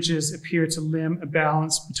 these images appear to limn a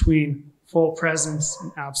balance between full presence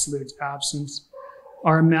and absolute absence.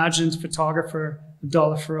 Our imagined photographer,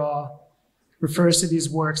 Abdullah Farah, refers to these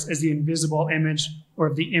works as the invisible image or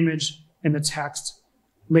of the image in the text.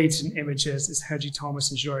 Latent images is Hedgie Thomas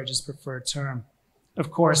and Joreige's preferred term.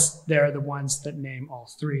 Of course, they're the ones that name all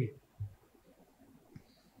three.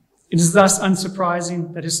 It is thus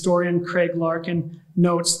unsurprising that historian Craig Larkin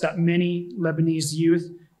notes that many Lebanese youth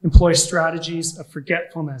employ strategies of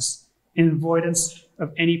forgetfulness in avoidance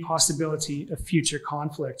of any possibility of future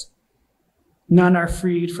conflict. None are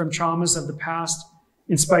freed from traumas of the past,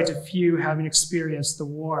 in spite of few having experienced the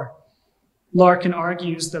war. Larkin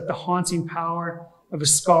argues that the haunting power of a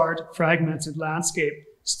scarred, fragmented landscape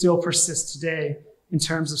still persists today in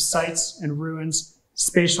terms of sites and ruins,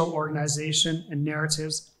 spatial organization and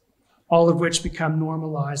narratives, all of which become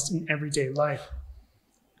normalized in everyday life.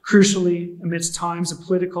 Crucially, amidst times of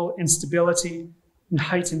political instability and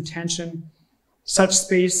heightened tension, such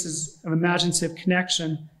spaces of imaginative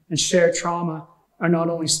connection and shared trauma are not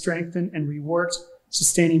only strengthened and reworked,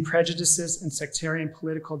 sustaining prejudices and sectarian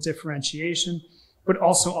political differentiation, but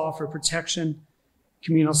also offer protection,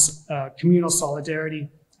 communal solidarity,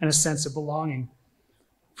 and a sense of belonging.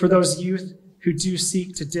 For those youth who do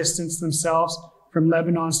seek to distance themselves from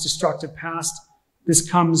Lebanon's destructive past, this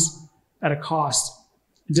comes at a cost,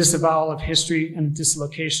 a disavowal of history and a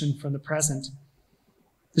dislocation from the present.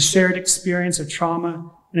 The shared experience of trauma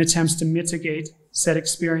and attempts to mitigate said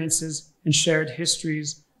experiences and shared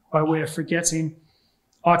histories by way of forgetting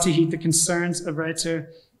ought to heed the concerns of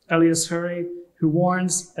writer Elias Hurry, who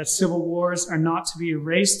warns that civil wars are not to be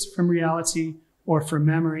erased from reality or from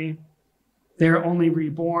memory. They are only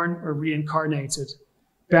reborn or reincarnated,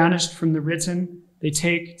 banished from the written they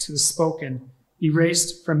take to the spoken.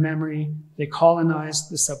 Erased from memory, they colonize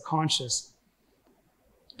the subconscious.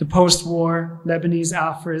 The post-war Lebanese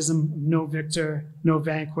aphorism, no victor, no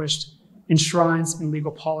vanquished, enshrines in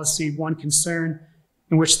legal policy one concern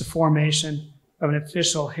in which the formation of an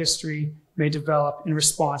official history may develop in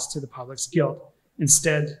response to the public's guilt.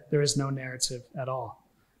 Instead, there is no narrative at all.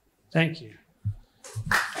 Thank you.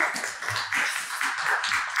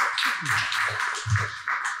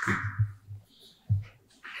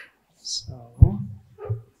 So,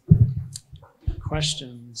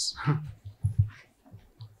 questions?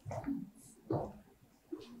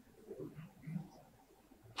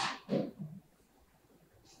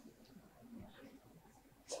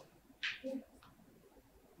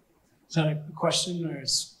 Is that a question or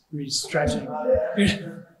is we stretching?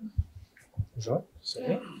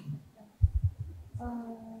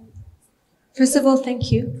 First of all,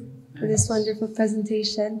 thank you for this wonderful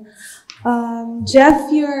presentation.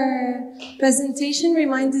 Jeff, your presentation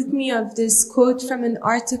reminded me of this quote from an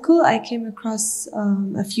article I came across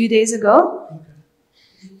a few days ago. Okay.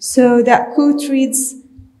 So that quote reads,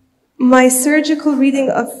 "My surgical reading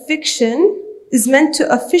of fiction is meant to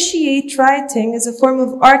officiate writing as a form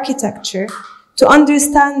of architecture, to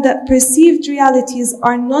understand that perceived realities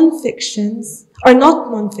are not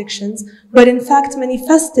non-fictions, but in fact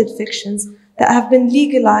manifested fictions that have been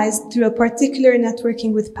legalized through a particular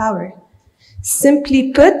networking with power.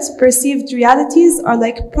 Simply put, perceived realities are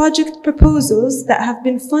like project proposals that have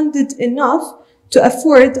been funded enough to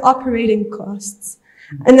afford operating costs.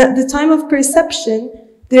 And at the time of perception,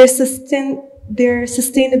 their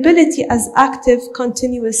sustainability as active,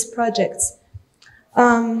 continuous projects."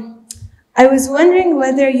 I was wondering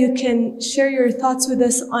whether you can share your thoughts with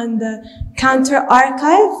us on the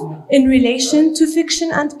counter-archive in relation to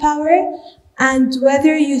fiction and power, and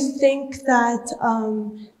whether you think that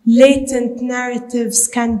latent narratives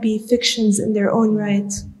can be fictions in their own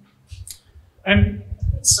right.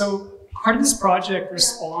 So part of this project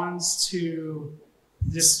responds to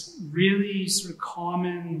this really sort of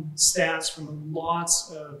common stance from lots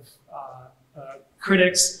of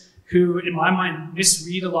critics who, in my mind,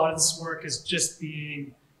 misread a lot of this work as just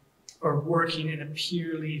being or working in a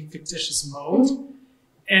purely fictitious mode.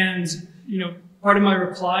 And, part of my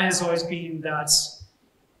reply has always been that,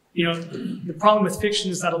 the problem with fiction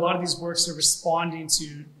is that a lot of these works are responding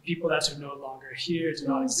to people that are no longer here, do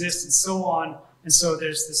not exist, and so on. And so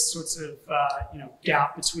there's this sort of,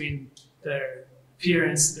 gap between their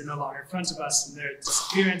appearance, they're no longer in front of us, and their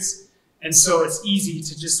disappearance. And so it's easy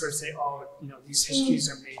to just sort of say, oh, these histories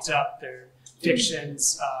are made up, they're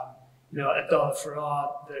fictions. Abdullah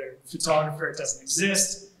Farad, their photographer, doesn't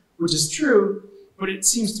exist, which is true. But it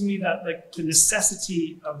seems to me that the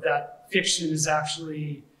necessity of that fiction is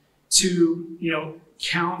actually to,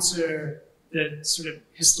 counter the sort of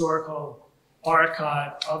historical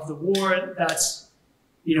archive of the war that's,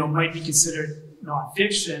 might be considered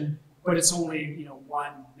nonfiction, but it's only,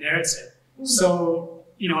 one narrative. So,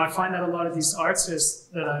 I find that a lot of these artists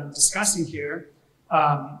that I'm discussing here,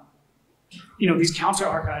 these counter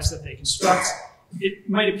archives that they construct, it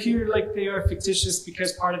might appear like they are fictitious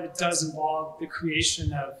because part of it does involve the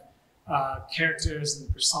creation of characters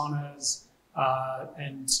and personas,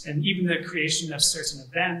 and even the creation of certain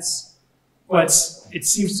events. But it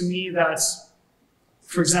seems to me that,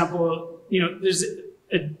 for example, there's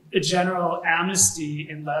a general amnesty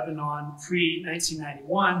in Lebanon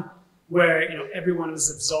pre-1991 where everyone was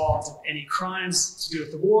absolved of any crimes to do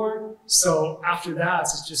with the war. So after that,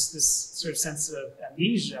 it's just this sort of sense of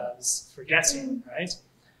amnesia, this forgetting, right?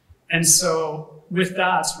 And so with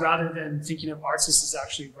that, rather than thinking of artists as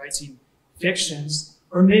actually writing fictions,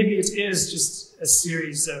 or maybe it is just a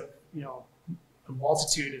series of, a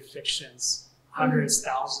multitude of fictions, hundreds,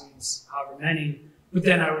 thousands, however many. But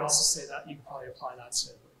then I would also say that you could probably apply that to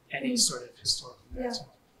any sort of historical narrative. Yeah.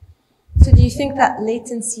 So do you think that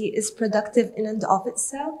latency is productive in and of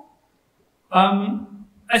itself?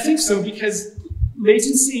 I think so, because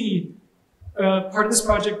latency, part of this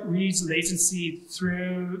project reads latency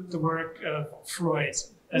through the work of Freud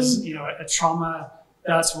as, a trauma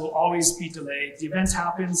that will always be delayed. The event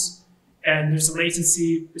happens and there's a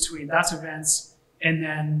latency between that event and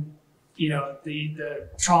then, the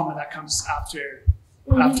trauma that comes after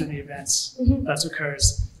the events that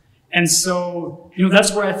occurs. And so,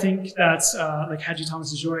 that's where I think that, like Haji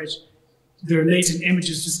Thomas and Joreige, their latent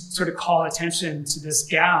images just sort of call attention to this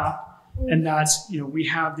gap, and that, we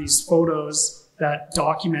have these photos that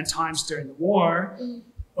document times during the war,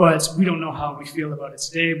 but we don't know how we feel about it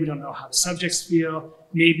today. We don't know how the subjects feel.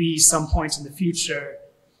 Maybe some point in the future,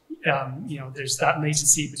 there's that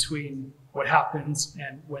latency between what happened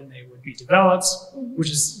and when they would be developed,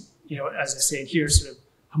 which is, as I say here, sort of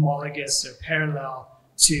homologous or parallel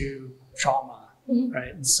to trauma,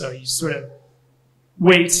 right? And so you sort of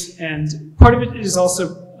wait, and part of it is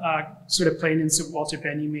also sort of playing into Walter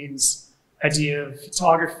Benjamin's idea of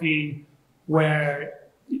photography, where,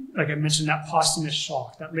 like I mentioned, that posthumous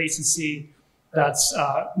shock, that latency, that's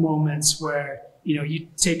moments where, you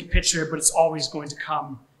take a picture, but it's always going to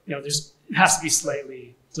come, it has to be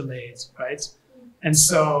slightly delayed, right? And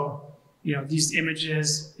so, these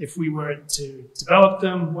images, if we were to develop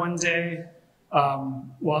them one day,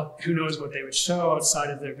 well, who knows what they would show outside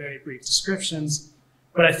of their very brief descriptions.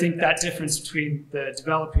 But I think that difference between the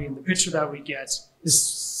developing and the picture that we get is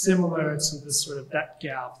similar to the sort of that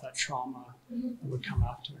gap, that trauma that would come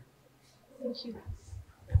after. Thank you.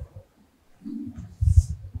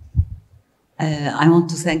 I want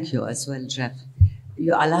to thank you as well, Jeff.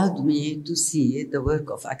 You allowed me to see the work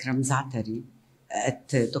of Akram Zaatari at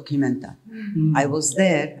Documenta. I was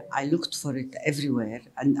there, I looked for it everywhere,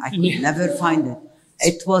 and I could never find it.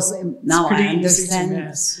 It was, now I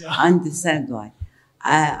understand why.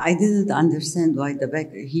 I didn't understand why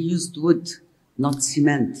he used wood, not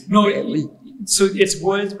cement. No, so it's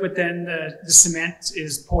wood, but then the cement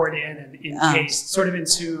is poured in and encased, sort of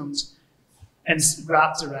entombed and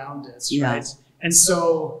wrapped around it, right? And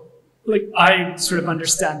so, like, I sort of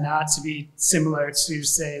understand that to be similar to,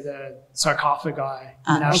 say, the sarcophagi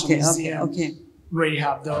in the National Museum, where you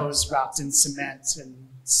have those wrapped in cement and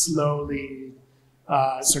slowly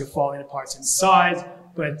sort of falling apart inside,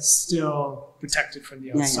 but still protected from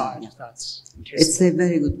the outside, if that's the case. It's a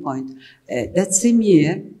very good point. That same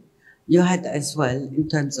year, you had as well, in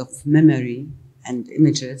terms of memory and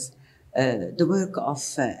images, the work of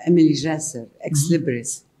Emily Jasser, Ex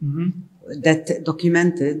Libris, that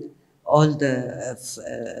documented all the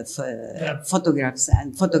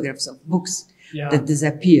photographs of books that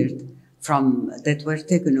disappeared that were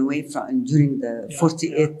taken away during the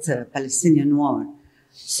 48 Palestinian War.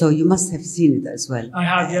 So you must have seen it as well. I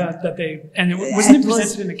have, and wasn't it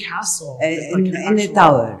presented in a castle? In a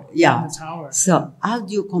tower, in the tower. So how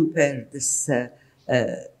do you compare this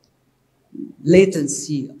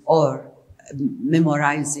latency or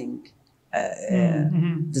memorizing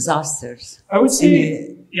disasters? I would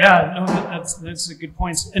say, that's a good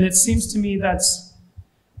point. And it seems to me that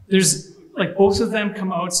there's, like, both of them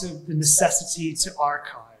come out of the necessity to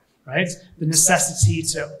archive, right? The necessity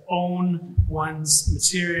to own one's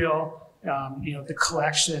material, the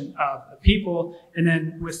collection of people. And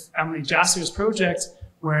then with Emily Jasser's project,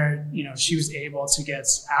 where, she was able to get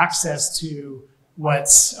access to what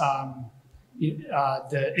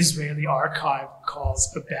the Israeli archive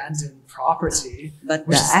calls abandoned property. But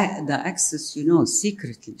the access,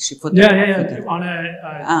 secretly. She put on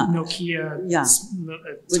a Nokia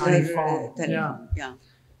tiny phone.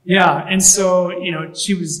 And so,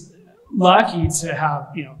 she was lucky to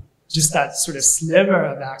have, just that sort of sliver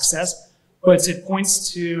of access, but it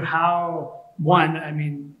points to how,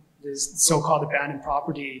 this so-called abandoned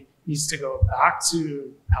property needs to go back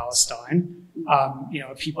to Palestine.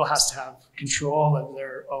 People has to have control of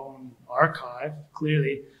their own archive,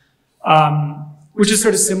 clearly, which is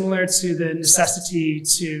sort of similar to the necessity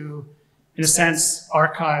to, in a sense,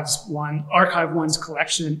 archive one's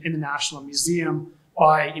collection in the National Museum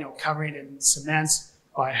by, covering it in cement,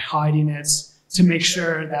 by hiding it, to make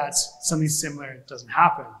sure that something similar doesn't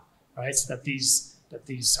happen, right? That these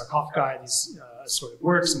sarcophagi, these sort of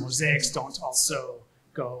works, mosaics, don't also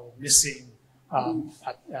go missing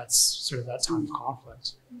at sort of that time of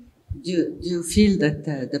conflict. Do you feel that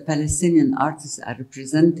the Palestinian artists are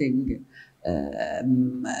representing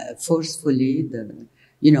forcefully the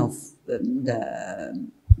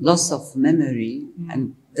loss of memory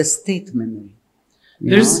and the state memory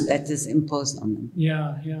that is imposed on them?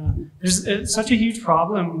 Yeah. There's such a huge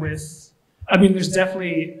problem with. There's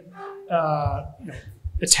definitely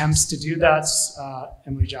attempts to do that.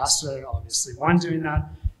 Emily Jasser, obviously, one doing that,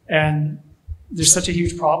 and there's such a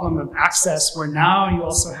huge problem of access where now you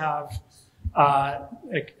also have a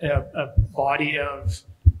body of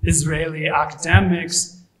Israeli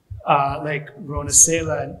academics like Rona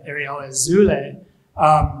Sela and Ariel Azule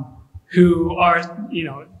who are,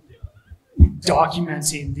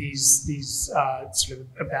 documenting these sort of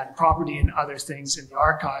abandoned property and other things in the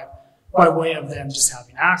archive by way of them just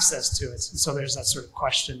having access to it. And so there's that sort of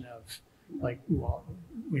question of, like, well,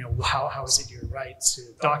 how is it your right to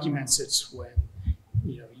document it when,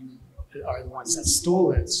 you are the ones that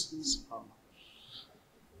stole it?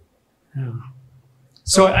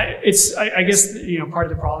 So I guess, part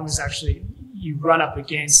of the problem is actually you run up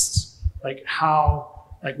against, like, how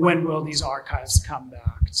like when will these archives come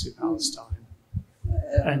back to Palestine?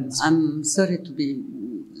 And I'm sorry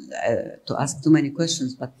to ask too many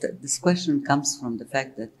questions, but this question comes from the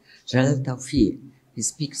fact that Jalal Tawfiq, he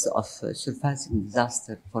speaks of surpassing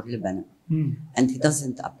disaster for Lebanon, and he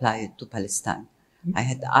doesn't apply it to Palestine. I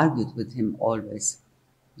had argued with him always.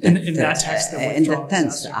 In that text, in the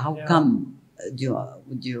tense, how come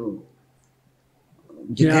would you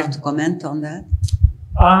care to comment on that?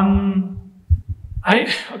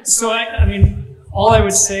 I mean, all I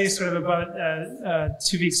would say sort of about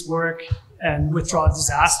Tawfiq's work and withdrawal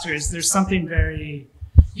disasters, there's something very,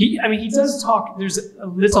 he does talk, there's a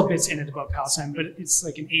little bit in it about Palestine, but it's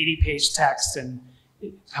like an 80-page text, and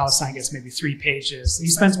Palestine gets maybe 3 pages. He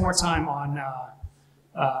spends more time on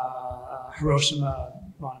Hiroshima,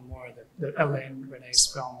 more the Elaine Renee's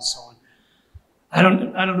film and so on. I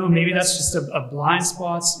don't know, maybe that's just a blind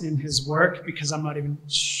spot in his work, because I'm not even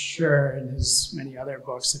sure in his many other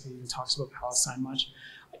books if he even talks about Palestine much.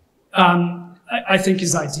 I think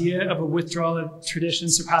his idea of a withdrawal tradition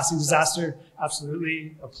surpassing disaster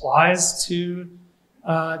absolutely applies to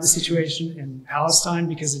the situation in Palestine,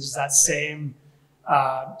 because it is that same,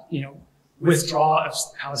 withdrawal of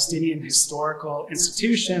Palestinian historical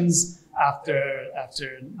institutions after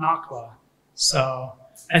Nakba. So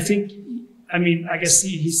I think, I guess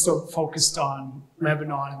he's so focused on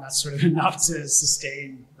Lebanon, and that's sort of enough to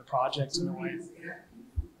sustain the project in a way.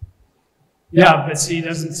 Yeah, but he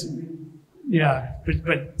doesn't. Yeah,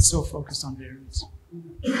 but so focused on Beirut.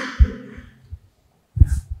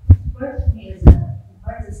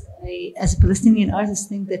 As a Palestinian artist,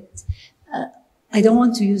 think that I don't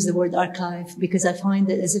want to use the word archive, because I find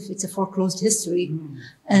it as if it's a foreclosed history,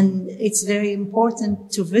 and it's very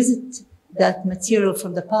important to visit that material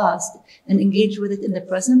from the past and engage with it in the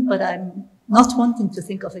present, but I'm not wanting to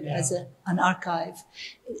think of it as an archive.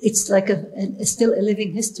 It's like still a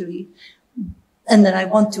living history, and then I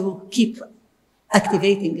want to keep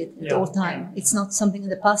activating it at all time. It's not something in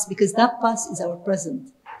the past, because that past is our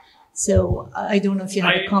present. So I don't know if you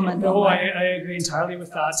have a comment on that. I agree entirely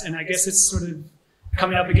with that, and I guess it's sort of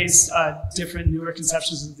coming up against different newer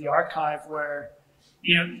conceptions of the archive, where,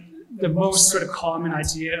 the most sort of common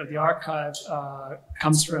idea of the archive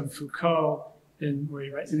comes from Foucault in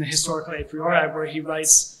the Historical A Priori, where he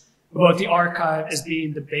writes about the archive as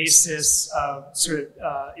being the basis of sort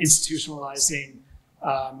of institutionalizing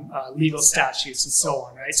legal statutes and so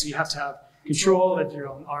on, right? So you have to have control of your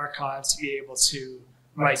own archive to be able to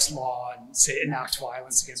write law and, say, enact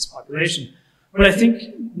violence against the population. But I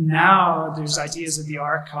think now there's ideas of the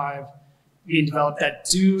archive being developed that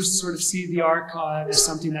do sort of see the archive as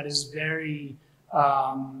something that is very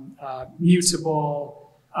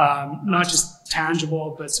mutable, not just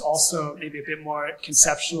tangible, but also maybe a bit more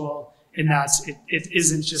conceptual, in that it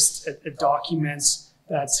isn't just a document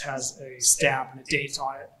that has a stamp and a date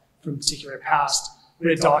on it from a particular past, but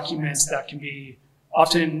a document that can be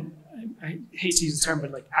often, I hate to use the term,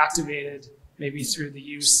 but like activated maybe through the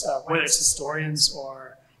use of whether it's historians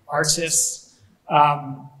or artists.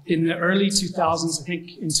 In the early 2000s, I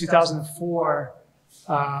think in 2004,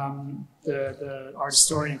 the art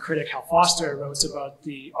historian and critic Hal Foster wrote about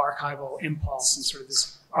the archival impulse and sort of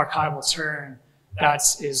this archival turn that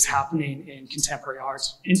is happening in contemporary art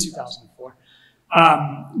in 2004,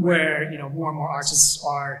 where more and more artists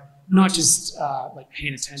are not just like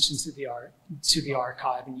paying attention to the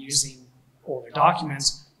archive and using older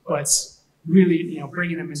documents, but really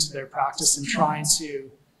bringing them into their practice and trying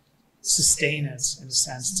to sustain it, in a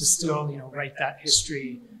sense, to still write that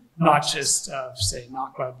history, not just of, say,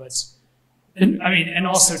 Nakba, but and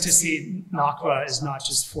also to see Nakba is not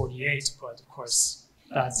just 48, but of course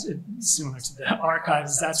that's similar to the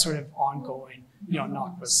archives. That sort of ongoing,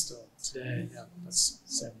 Nakba still today. Yeah, that's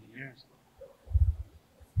 70 years.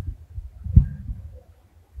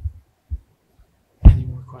 Any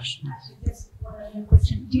more questions? Yes, one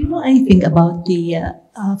question. Do you know anything about the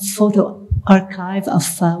photo archive of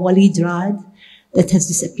Walid Rad that has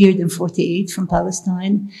disappeared in 48 from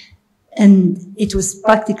Palestine? And it was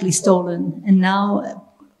practically stolen. And now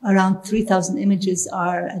around 3,000 images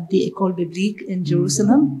are at the École Biblique in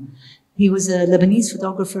Jerusalem. He was a Lebanese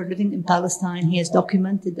photographer living in Palestine. He has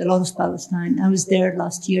documented a lot of Palestine. I was there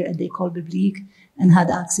last year at the École Biblique and had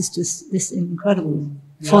access to this incredible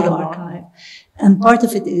photo archive. And part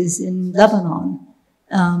of it is in Lebanon,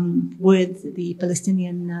 with the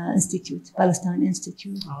Palestinian Palestine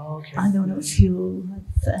Institute. Oh, okay. I don't know if you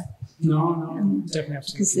have... No, definitely have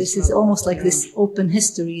to. Because this is almost like this open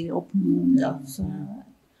history, of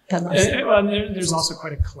Palestine. Well, there's also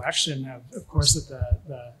quite a collection of course, of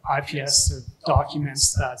the IPS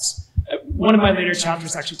documents that... one of my later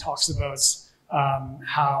chapters actually talks about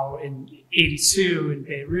how in '82 in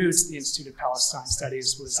Beirut, the Institute of Palestine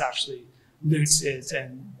Studies was actually looted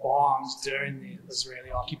and bombed during the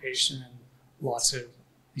Israeli occupation, and lots of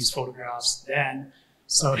these photographs then.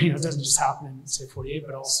 So, it doesn't just happen in, say, 48,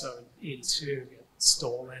 but also in '82, get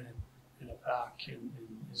stolen and ended up back in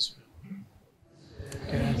Israel.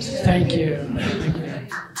 Good. Thank you. Thank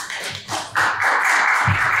you.